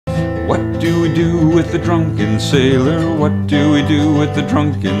What do we do with the drunken sailor? What do we do with the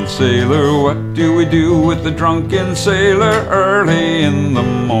drunken sailor? What do we do with the drunken sailor early in the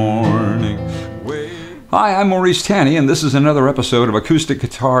morning? Hi, I'm Maurice Tanny, and this is another episode of Acoustic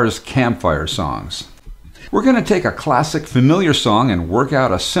Guitar's Campfire Songs. We're going to take a classic, familiar song and work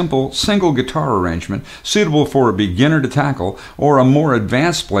out a simple, single guitar arrangement suitable for a beginner to tackle or a more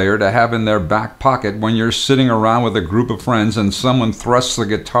advanced player to have in their back pocket when you're sitting around with a group of friends and someone thrusts the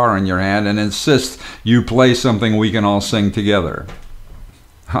guitar in your hand and insists you play something we can all sing together.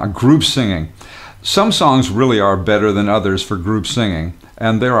 Group singing. Some songs really are better than others for group singing,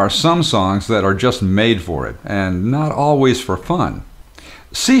 and there are some songs that are just made for it, and not always for fun.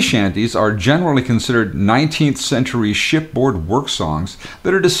 Sea shanties are generally considered 19th century shipboard work songs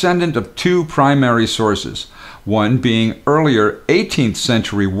that are descendant of two primary sources, one being earlier 18th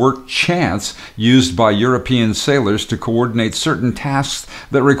century work chants used by European sailors to coordinate certain tasks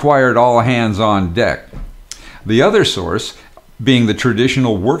that required all hands on deck. The other source being the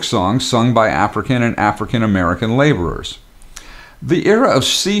traditional work songs sung by African and African American laborers. The era of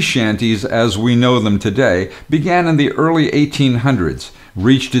sea shanties as we know them today began in the early 1800s,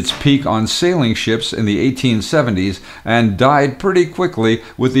 reached its peak on sailing ships in the 1870s, and died pretty quickly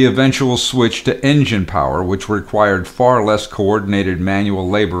with the eventual switch to engine power, which required far less coordinated manual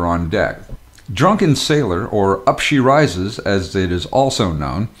labor on deck. Drunken Sailor, or Up She Rises as it is also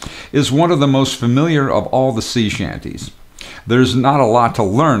known, is one of the most familiar of all the sea shanties. There's not a lot to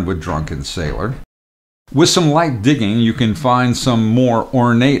learn with Drunken Sailor. With some light digging, you can find some more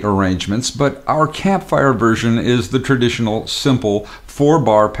ornate arrangements, but our campfire version is the traditional, simple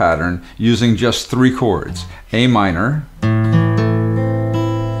 4-bar pattern using just 3 chords: A minor,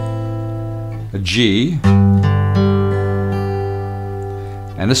 a G,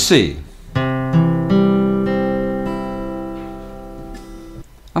 and a C.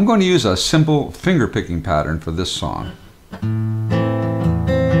 I'm going to use a simple finger-picking pattern for this song.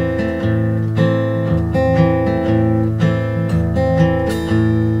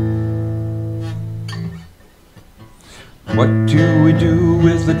 What do we do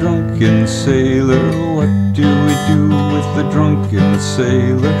with the drunken sailor? What do we do with the drunken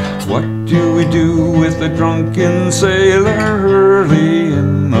sailor? What do we do with the drunken sailor early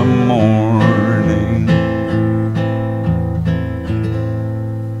in the morning?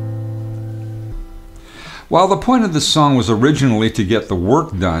 While the point of this song was originally to get the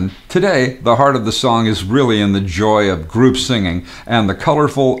work done, today the heart of the song is really in the joy of group singing and the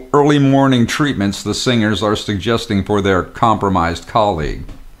colorful early morning treatments the singers are suggesting for their compromised colleague.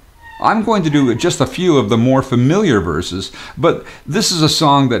 I'm going to do just a few of the more familiar verses, but this is a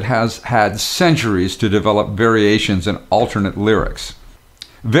song that has had centuries to develop variations and alternate lyrics.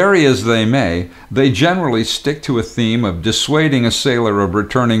 Vary as they may, they generally stick to a theme of dissuading a sailor of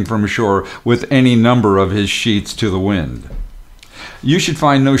returning from shore with any number of his sheets to the wind. You should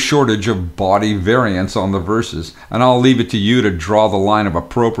find no shortage of bawdy variants on the verses, and I'll leave it to you to draw the line of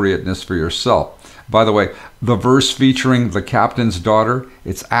appropriateness for yourself. By the way, the verse featuring the captain's daughter,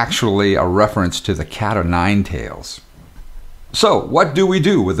 it's actually a reference to the Cat o' Nine Tails. So, what do we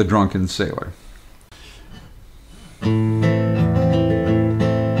do with the drunken sailor?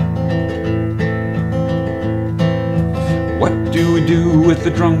 What do we do with the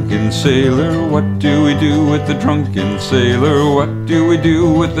drunken sailor? What do we do with the drunken sailor? What do we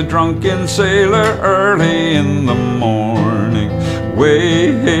do with the drunken sailor early in the morning?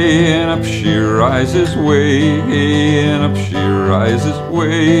 Way hey, and up she rises, way hey, and up she rises,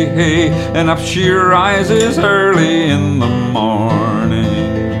 way hey, and up she rises early in the morning.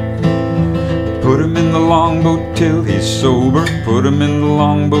 Put him in the longboat till he's sober, put him in the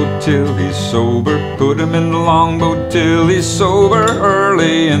longboat till he's sober, put him in the longboat till he's sober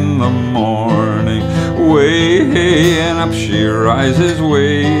early in the morning. Way hey, and up she rises,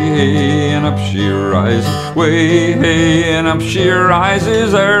 way hey, and up she rises, way hey, and up she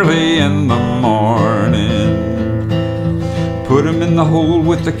rises early in the morning. Put him in the hole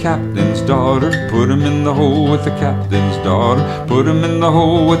with the captain's daughter, put him in the hole with the captain's daughter, put him in the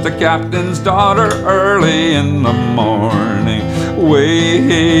hole with the captain's daughter early in the morning. Way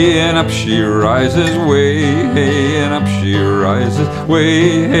hey, and up she rises, way hey, and up she rises,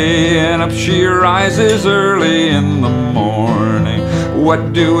 way hey, and up she rises early in the morning.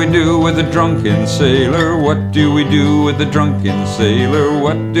 What do we do with the drunken sailor? What do we do with the drunken sailor?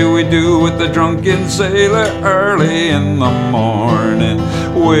 What do we do with the drunken sailor early in the morning?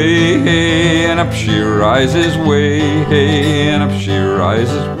 Way hey, and up she rises, way hey, and up she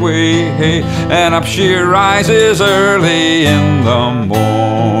rises, way hey, and up she rises early in the morning.